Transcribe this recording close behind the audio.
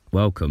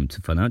Welcome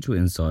to Financial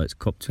Insights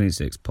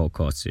COP26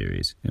 podcast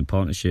series in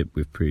partnership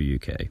with Pru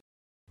UK.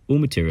 All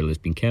material has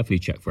been carefully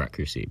checked for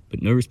accuracy,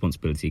 but no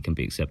responsibility can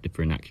be accepted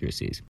for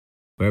inaccuracies.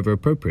 Wherever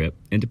appropriate,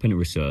 independent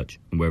research,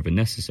 and wherever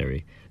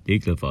necessary,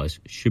 legal advice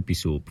should be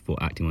sought before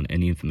acting on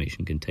any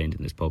information contained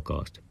in this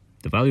podcast.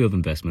 The value of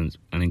investments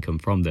and income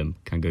from them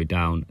can go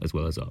down as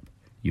well as up.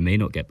 You may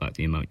not get back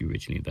the amount you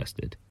originally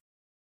invested.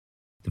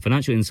 The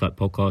Financial Insight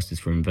podcast is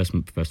for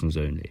investment professionals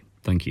only.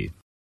 Thank you.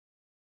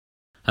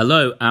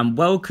 Hello and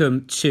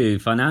welcome to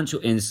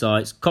Financial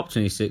Insights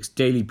COP26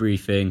 Daily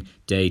Briefing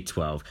Day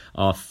 12,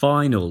 our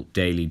final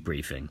daily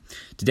briefing.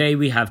 Today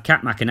we have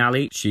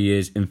McInally. She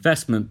is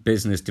Investment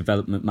Business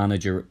Development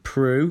Manager at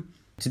Pru.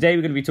 Today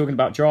we're going to be talking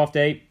about draft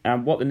day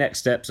and what the next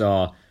steps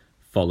are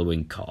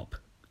following COP.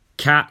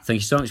 Kat,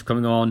 thank you so much for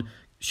coming on.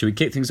 Should we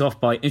kick things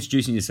off by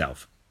introducing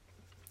yourself?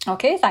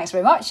 Okay, thanks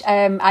very much.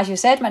 As you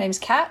said, my name's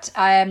Kat.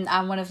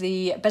 I'm one of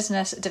the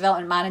business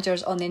development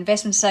managers on the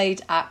investment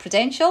side at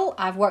Prudential.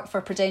 I've worked for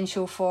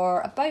Prudential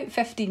for about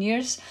 15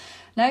 years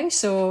now,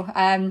 so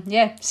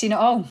seen it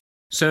all.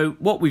 So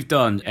what we've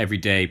done every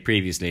day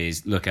previously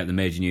is look at the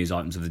major news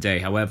items of the day.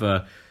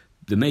 However,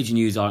 the major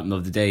news item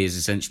of the day is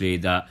essentially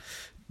that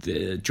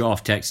the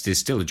draft text is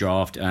still a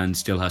draft and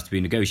still has to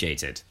be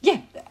negotiated.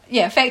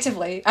 Yeah,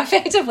 effectively,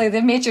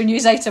 the major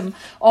news item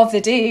of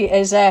the day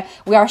is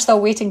we are still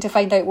waiting to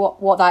find out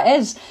what that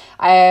is.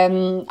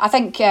 I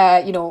think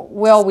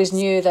we always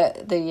knew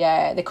that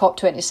the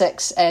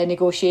COP26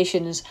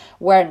 negotiations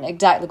weren't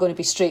exactly going to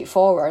be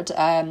straightforward.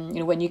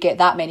 When you get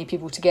that many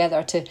people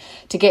together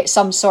to get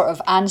some sort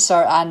of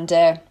answer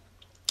and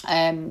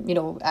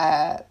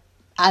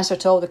answer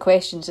to all the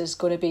questions is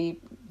going to be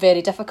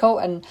very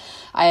difficult. And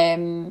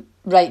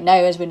right now,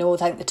 as we know, I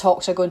think the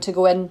talks are going to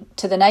go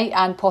into the night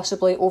and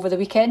possibly over the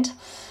weekend.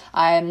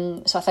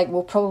 So I think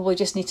we'll probably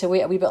just need to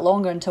wait a wee bit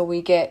longer until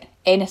we get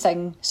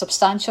anything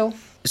substantial.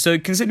 So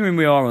considering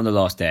we are on the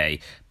last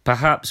day,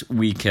 perhaps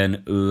we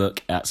can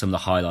look at some of the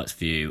highlights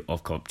for you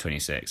of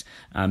COP26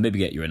 and maybe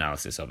get your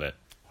analysis of it.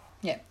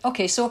 Yeah.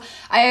 Okay. So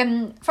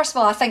first of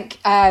all, I think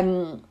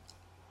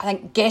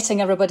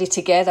getting everybody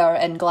together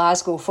in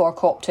Glasgow for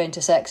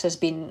COP26 has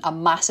been a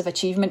massive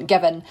achievement,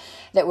 given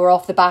that we're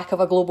off the back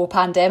of a global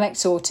pandemic.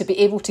 So to be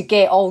able to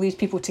get all these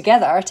people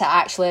together to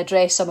actually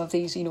address some of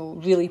these,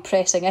 really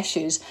pressing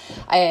issues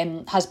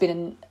has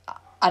been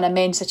an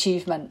immense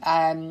achievement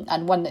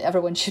and one that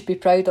everyone should be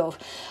proud of.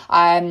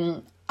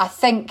 I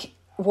think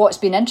what's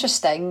been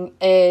interesting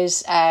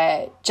is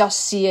just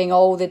seeing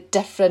all the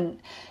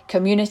different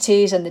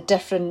communities and the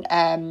different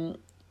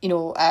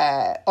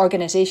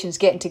organisations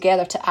getting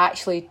together to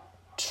actually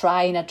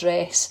try and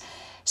address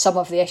some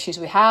of the issues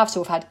we have.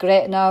 So we've had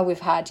Catriona, we've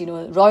had,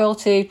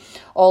 royalty,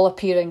 all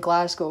appear in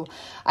Glasgow.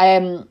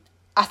 I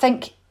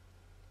think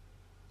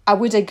I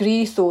would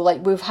agree though,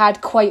 we've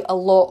had quite a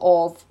lot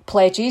of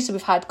pledges,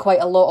 we've had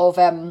quite a lot of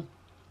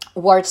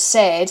words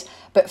said,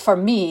 but for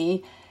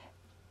me,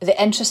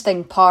 the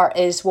interesting part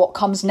is what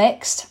comes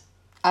next.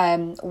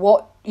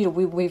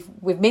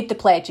 We've made the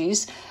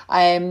pledges,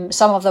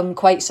 some of them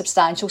quite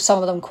substantial, some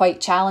of them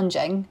quite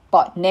challenging,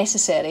 but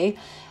necessary.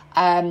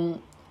 I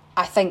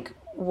think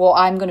what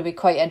I'm going to be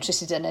quite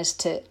interested in is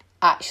to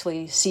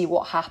actually see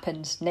what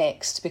happens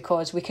next,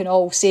 because we can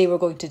all say we're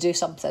going to do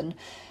something,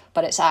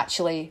 but it's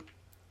actually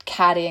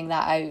carrying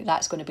that out.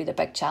 That's going to be the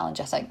big challenge,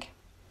 I think.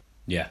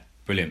 Yeah,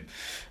 brilliant.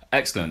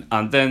 Excellent.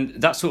 And then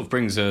that sort of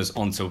brings us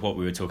on to what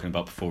we were talking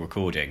about before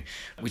recording,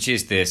 which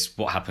is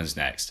what happens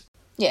next.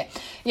 Yeah.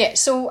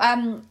 So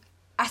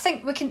I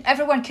think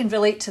everyone can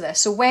relate to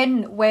this. So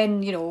when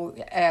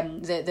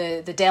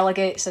the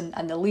delegates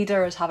and the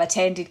leaders have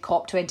attended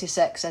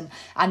COP26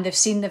 and they've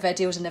seen the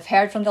videos and they've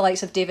heard from the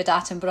likes of David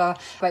Attenborough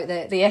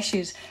about the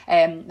issues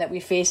that we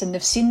face, and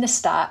they've seen the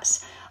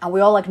stats, and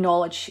we all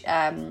acknowledge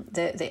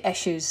the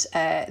issues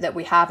that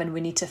we have and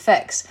we need to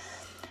fix.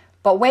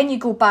 But when you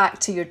go back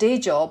to your day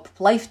job,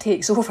 life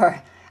takes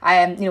over.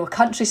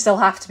 Countries still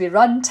have to be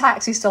run,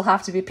 taxes still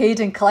have to be paid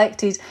and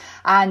collected,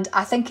 and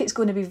I think it's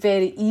going to be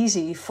very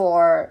easy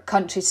for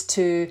countries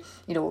to,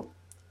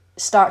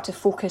 start to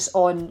focus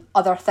on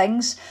other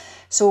things.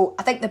 So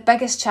I think the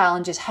biggest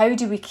challenge is, how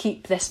do we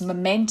keep this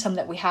momentum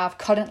that we have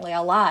currently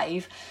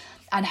alive,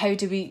 and how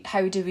do we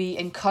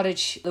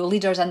encourage the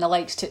leaders and the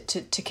likes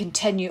to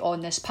continue on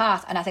this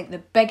path? And I think the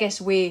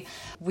biggest way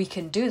we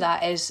can do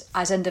that is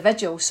as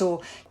individuals.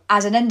 So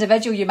as an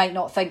individual, you might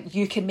not think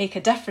you can make a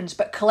difference,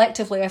 but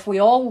collectively, if we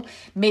all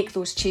make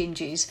those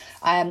changes,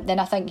 then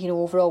I think,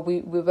 overall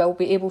we will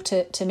be able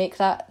to make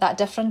that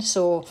difference.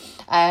 So,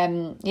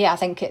 I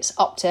think it's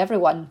up to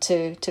everyone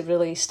to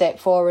really step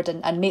forward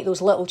and make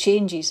those little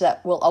changes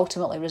that will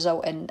ultimately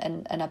result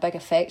in a big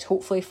effect,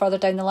 hopefully further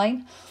down the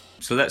line.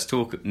 So let's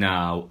talk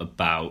now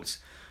about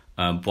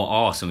what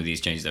are some of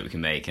these changes that we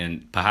can make,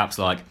 and perhaps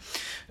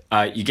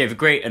you gave a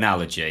great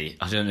analogy.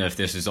 I don't know if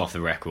this is off the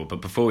record,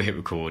 but before we hit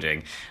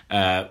recording,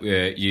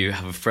 you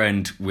have a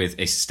friend with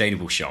a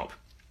sustainable shop,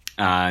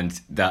 and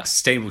that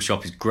sustainable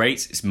shop is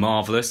great, it's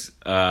marvellous,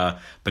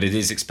 but it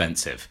is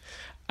expensive.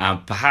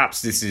 And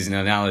perhaps this is an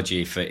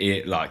analogy for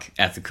like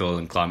ethical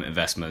and climate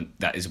investment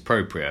that is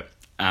appropriate.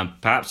 And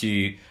perhaps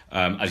you,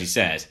 as you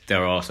said,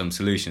 there are some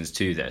solutions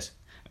to this.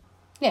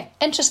 Yeah,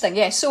 interesting.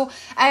 Yeah, so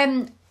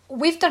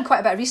we've done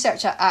quite a bit of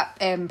research at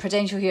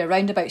Prudential here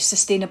around about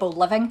sustainable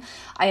living,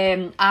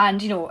 and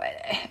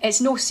it's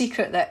no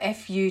secret that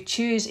if you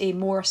choose a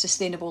more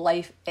sustainable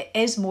life, it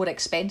is more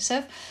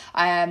expensive.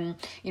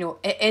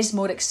 It is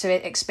more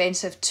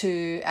expensive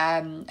to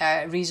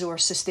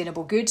resource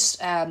sustainable goods.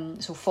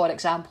 So, for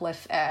example,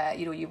 if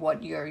you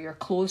want your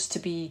clothes to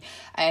be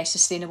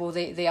sustainable,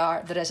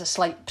 there is a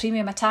slight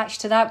premium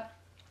attached to that.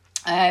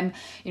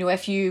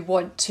 If you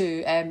want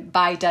to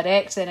buy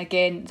direct, then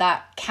again,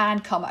 that can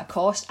come at a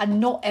cost,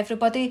 and not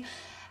everybody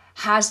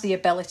has the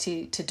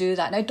ability to do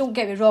that. Now, don't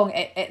get me wrong,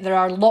 there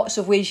are lots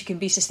of ways you can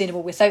be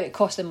sustainable without it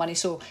costing money.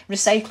 So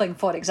recycling,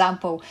 for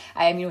example,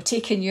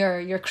 taking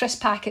your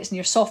crisp packets and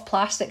your soft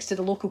plastics to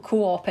the local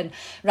co-op, and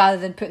rather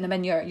than putting them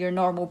in your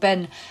normal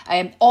bin,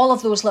 all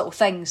of those little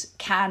things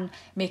can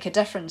make a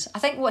difference. I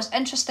think what's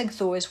interesting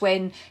though is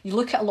when you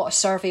look at a lot of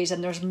surveys,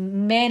 and there's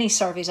many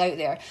surveys out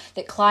there,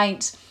 that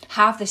clients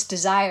have this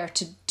desire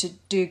to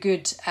do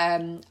good,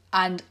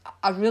 and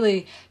a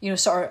really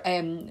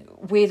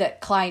way that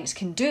clients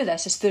can do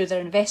this is through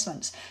their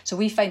investments. So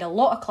we find a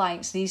lot of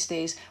clients these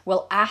days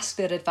will ask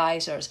their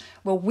advisors,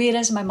 well, where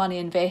is my money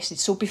invested?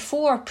 So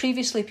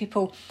previously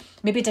people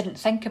maybe didn't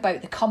think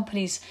about the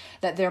companies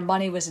that their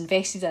money was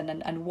invested in,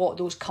 and where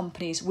those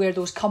companies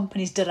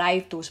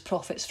derived those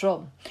profits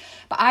from.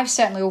 But I've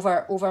certainly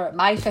over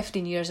my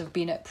 15 years of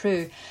being at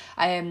Pru,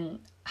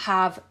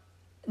 have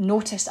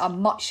noticed a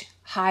much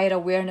higher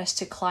awareness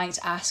to clients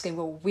asking,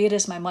 well, where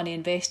is my money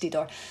invested?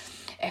 Or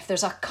if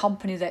there's a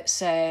company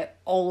that's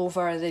all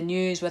over the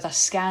news with a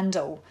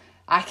scandal,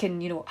 I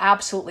can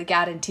absolutely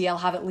guarantee I'll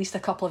have at least a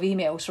couple of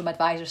emails from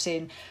advisors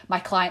saying, my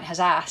client has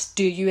asked,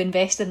 do you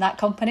invest in that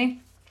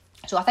company?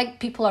 So I think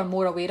people are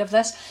more aware of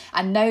this,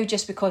 and now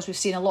just because we've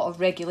seen a lot of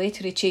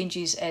regulatory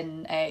changes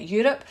in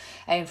Europe,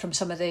 from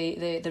some of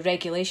the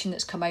regulation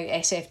that's come out,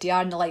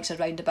 SFDR and the likes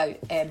around about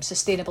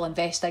sustainable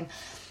investing,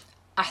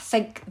 I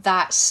think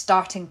that's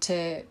starting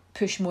to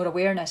push more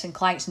awareness, and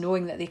clients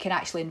knowing that they can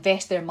actually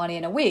invest their money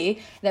in a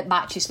way that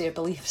matches their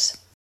beliefs.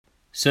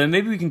 So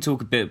maybe we can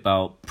talk a bit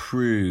about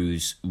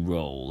Pru's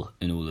role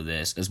in all of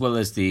this, as well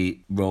as the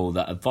role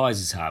that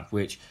advisors have,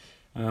 which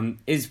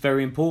is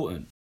very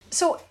important.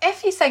 So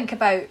if you think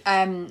about,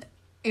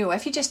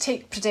 if you just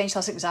take Prudential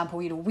as an example,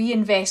 we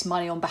invest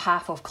money on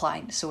behalf of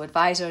clients. So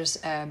advisors,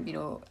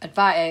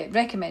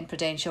 recommend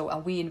Prudential,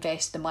 and we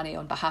invest the money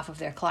on behalf of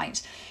their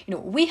clients.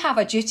 We have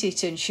a duty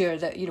to ensure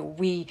that,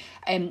 we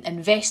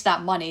invest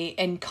that money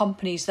in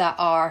companies that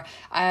are,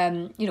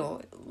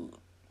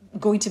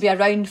 going to be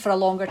around for a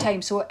longer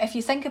time. So if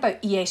you think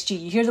about ESG,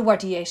 you hear the word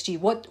ESG,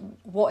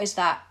 what is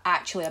that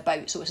actually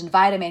about? So it's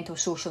environmental,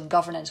 social and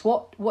governance.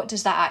 What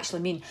does that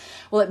actually mean?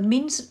 Well, it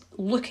means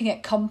looking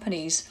at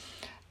companies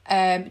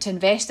to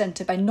invest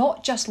into by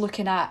not just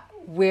looking at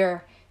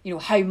where,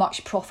 how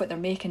much profit they're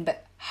making,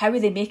 but how are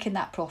they making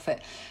that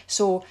profit?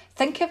 So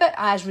think of it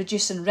as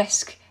reducing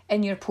risk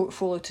in your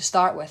portfolio to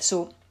start with.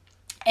 So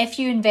if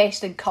you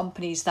invest in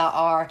companies that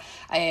are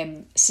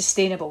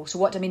sustainable, so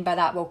what do I mean by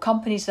that? Well,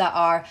 companies that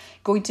are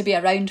going to be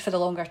around for the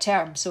longer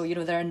term. So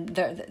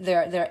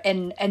they're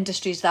in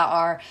industries that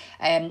are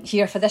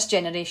here for this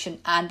generation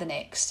and the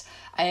next.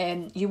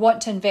 You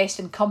want to invest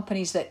in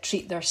companies that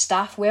treat their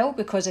staff well,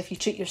 because if you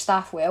treat your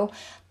staff well,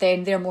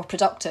 then they're more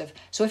productive.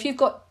 So if you've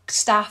got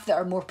staff that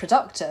are more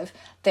productive,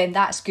 then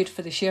that's good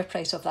for the share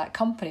price of that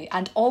company.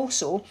 And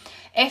also,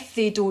 if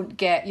they don't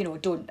get,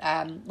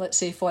 let's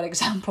say, for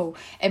example,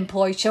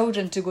 employ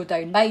children to go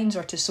down mines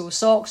or to sew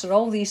socks, or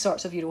all these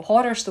sorts of,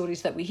 horror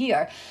stories that we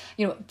hear,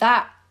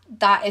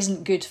 that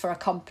isn't good for a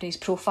company's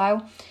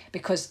profile,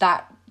 because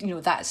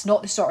that's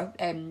not the sort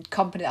of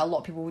company that a lot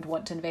of people would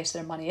want to invest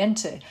their money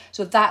into.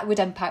 So that would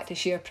impact the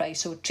share price.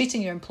 So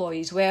treating your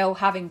employees well,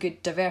 having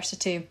good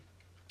diversity,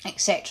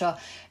 etc.,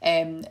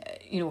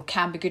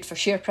 can be good for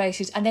share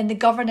prices. And then the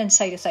governance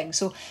side of things.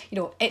 So,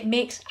 it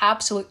makes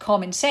absolute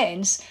common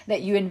sense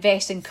that you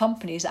invest in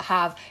companies that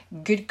have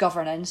good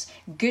governance,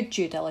 good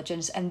due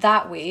diligence, and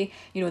that way,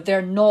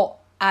 they're not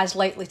as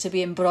likely to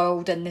be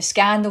embroiled in the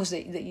scandals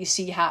that you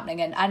see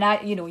happening.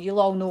 And you'll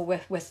all know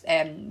with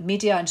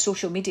media and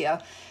social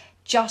media,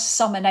 just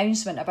some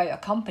announcement about a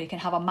company can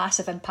have a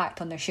massive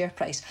impact on their share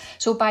price.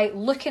 So by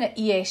looking at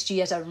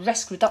ESG as a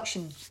risk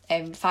reduction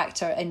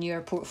factor in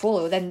your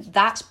portfolio, then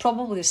that's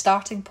probably the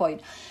starting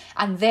point.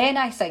 And then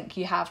I think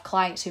you have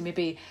clients who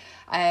maybe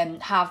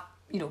have,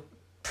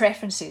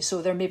 preferences.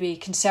 So they're maybe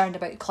concerned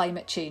about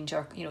climate change,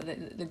 or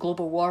the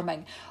global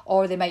warming,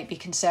 or they might be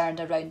concerned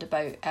around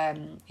about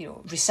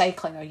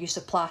recycling or use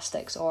of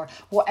plastics, or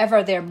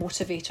whatever their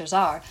motivators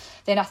are.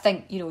 Then I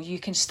think you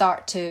can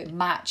start to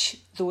match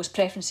those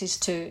preferences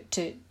to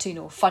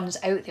funds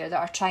out there that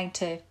are trying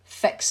to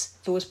fix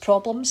those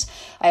problems.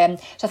 So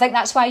I think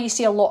that's why you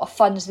see a lot of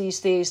funds these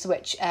days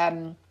which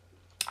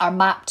are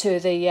mapped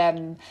to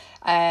the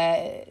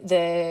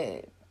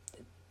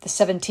the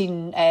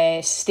 17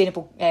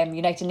 sustainable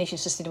United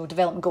Nations Sustainable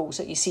Development Goals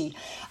that you see,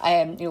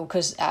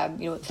 because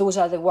those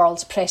are the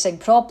world's pressing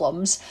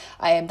problems.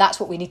 That's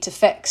what we need to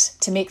fix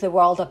to make the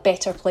world a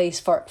better place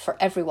for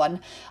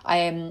everyone.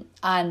 And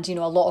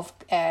a lot of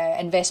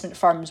investment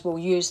firms will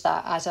use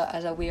that as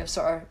a way of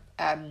sort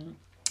of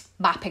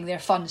mapping their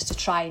funds to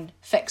try and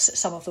fix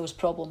some of those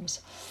problems.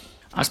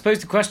 I suppose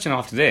the question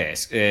after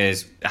this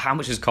is, how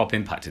much has COP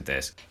impacted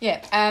this?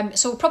 Yeah,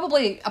 so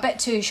probably a bit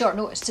too short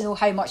notice to know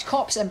how much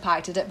COP's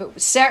impacted it,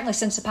 but certainly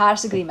since the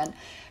Paris Agreement,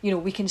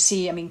 we can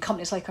see,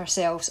 companies like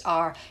ourselves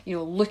are,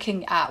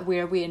 looking at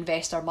where we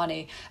invest our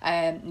money.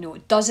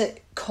 Does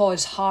it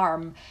cause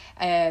harm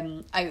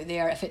out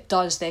there? If it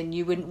does, then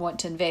you wouldn't want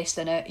to invest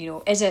in it.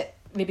 Is it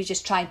maybe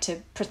just trying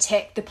to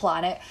protect the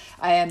planet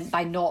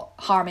by not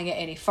harming it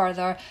any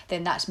further,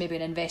 then that's maybe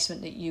an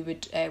investment that you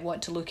would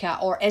want to look at.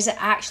 Or is it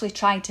actually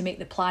trying to make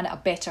the planet a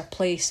better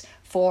place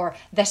for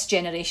this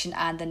generation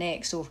and the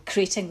next? So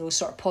creating those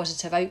sort of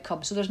positive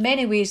outcomes. So there's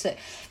many ways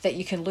that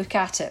you can look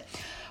at it.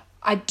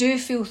 I do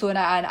feel though, and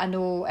I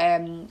know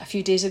a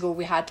few days ago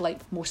we had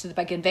most of the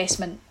big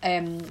investment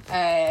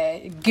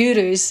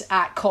gurus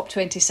at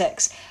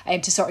COP26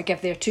 to sort of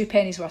give their 2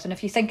 pennies worth. And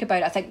if you think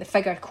about it, I think the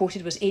figure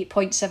quoted was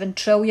 8.7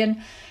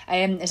 trillion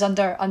is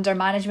under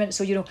management.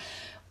 So,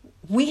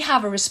 we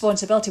have a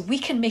responsibility. We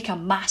can make a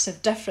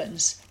massive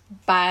difference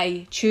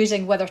by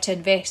choosing whether to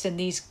invest in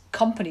these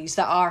companies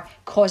that are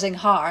causing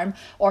harm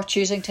or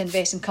choosing to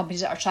invest in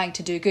companies that are trying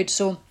to do good.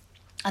 So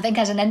I think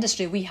as an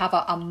industry, we have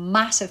a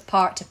massive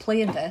part to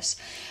play in this.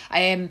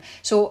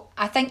 So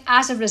I think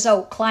as a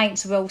result,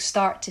 clients will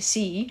start to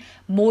see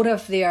more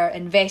of their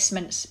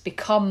investments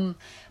become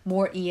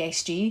more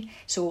ESG,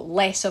 so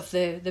less of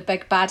the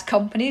big bad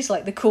companies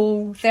like the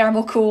coal,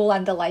 thermal coal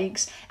and the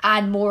likes,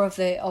 and more of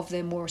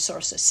the more sort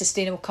of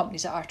sustainable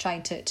companies that are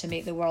trying to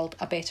make the world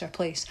a better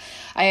place.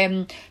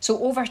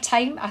 So over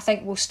time, I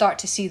think we'll start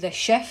to see this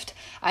shift.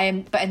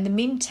 But in the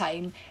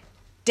meantime,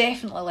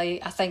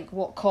 definitely, I think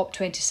what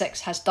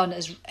COP26 has done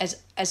is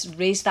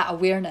raise that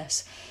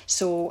awareness.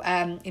 So,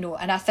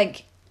 and I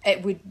think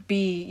it would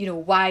be,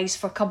 wise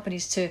for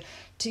companies to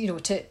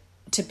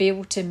be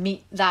able to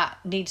meet that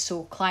need.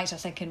 So clients are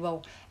thinking,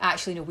 well,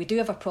 actually, we do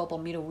have a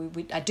problem.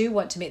 I do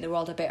want to make the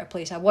world a better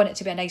place. I want it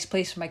to be a nice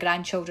place for my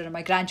grandchildren and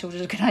my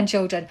grandchildren's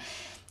grandchildren.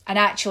 And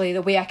actually,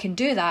 the way I can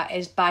do that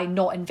is by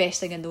not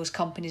investing in those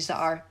companies that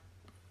are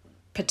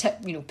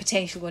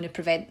potentially going to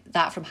prevent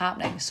that from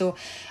happening. So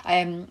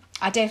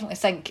I definitely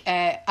think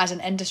as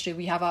an industry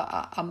we have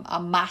a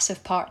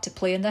massive part to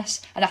play in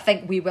this, and I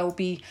think we will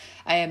be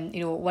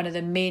one of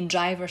the main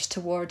drivers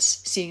towards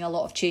seeing a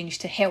lot of change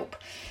to help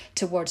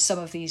towards some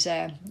of these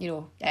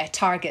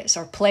targets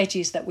or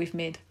pledges that we've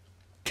made.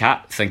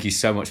 Kat, thank you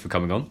so much for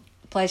coming on.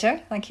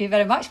 Pleasure. Thank you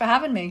very much for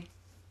having me.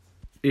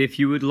 If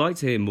you would like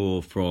to hear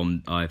more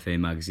from IFA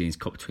Magazine's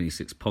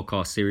COP26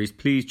 podcast series,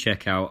 please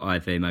check out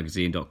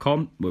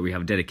ifamagazine.com, where we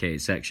have a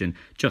dedicated section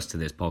just to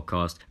this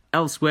podcast.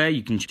 Elsewhere,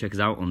 you can check us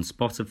out on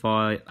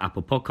Spotify,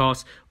 Apple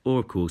Podcasts, or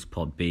of course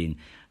Podbean.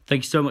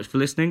 Thank you so much for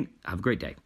listening. Have a great day.